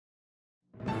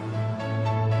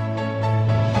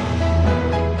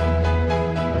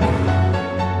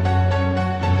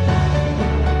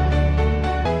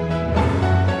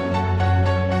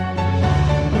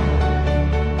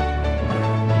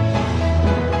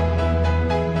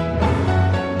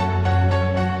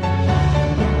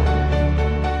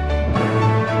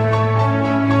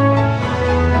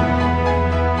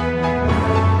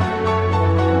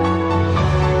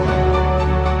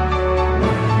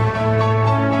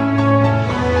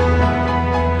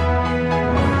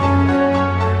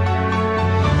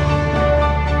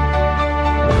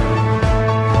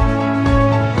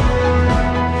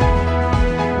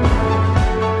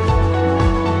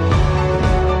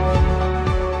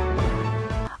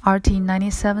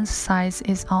RT97's size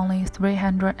is only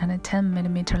 310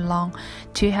 mm long,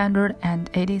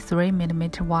 283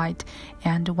 mm wide,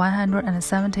 and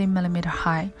 170 mm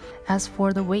high. As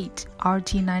for the weight,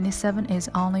 RT97 is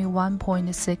only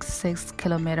 1.66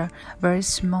 kg, very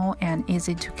small and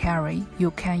easy to carry. You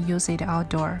can use it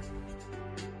outdoor.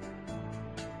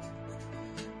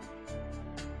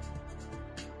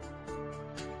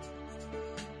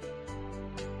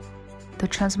 The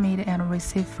transmit and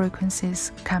receive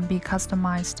frequencies can be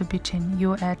customized between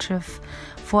UHF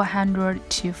 400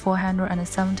 to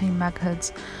 470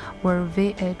 MHz or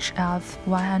VHF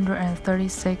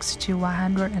 136 to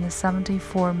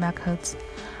 174 MHz.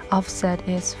 Offset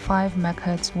is 5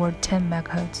 MHz or 10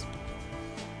 MHz.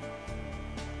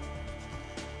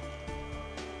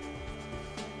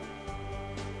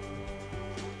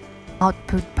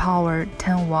 Output power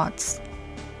 10 watts.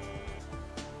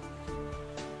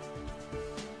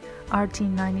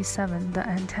 RT97, the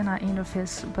antenna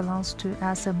interface belongs to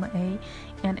SMA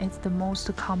and is the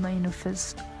most common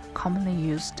interface commonly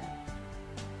used.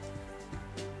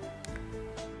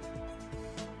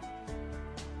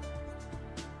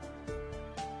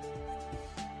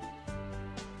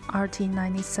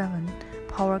 RT97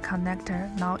 power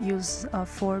connector now uses a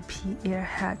 4P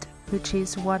airhead, which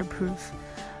is waterproof,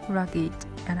 rugged,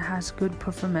 and has good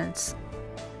performance.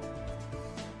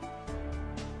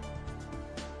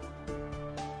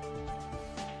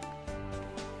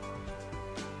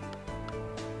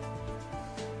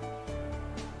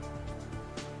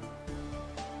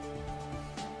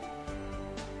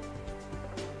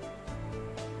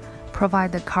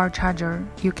 Provide the car charger.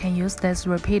 You can use this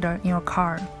repeater in your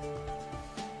car.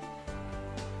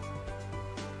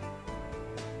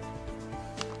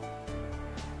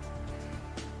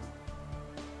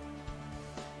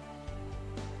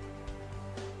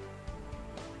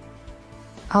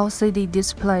 LCD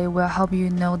display will help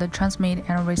you know the transmit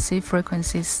and receive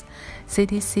frequencies,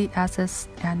 CTCSS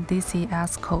and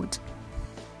DCS code.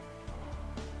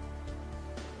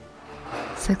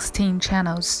 16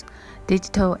 channels,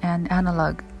 digital and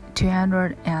analog,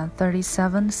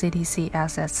 237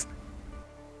 CTCSS.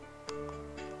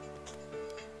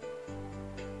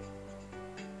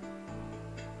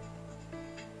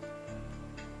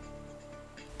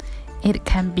 It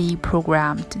can be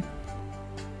programmed.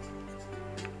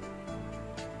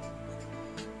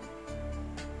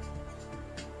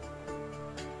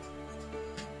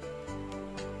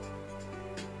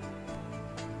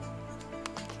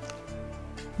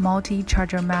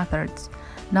 Multi-charger methods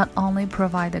not only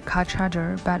provide the car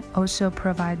charger but also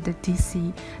provide the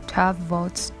DC 12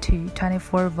 volts to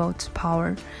 24 volts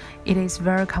power. It is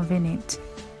very convenient.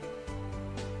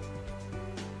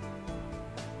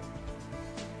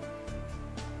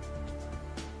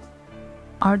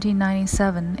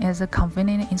 RT97 is a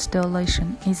convenient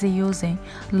installation, easy using,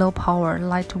 low power,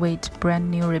 lightweight, brand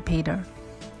new repeater.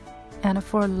 And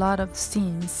for a lot of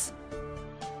scenes,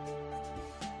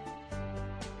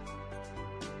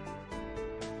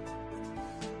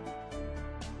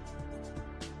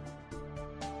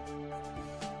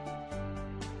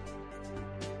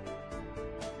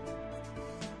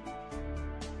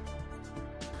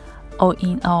 all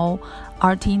in all,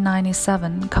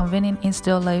 RT97 convenient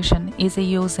installation, easy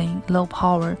using, low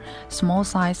power, small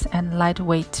size and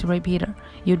lightweight repeater.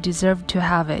 You deserve to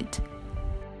have it.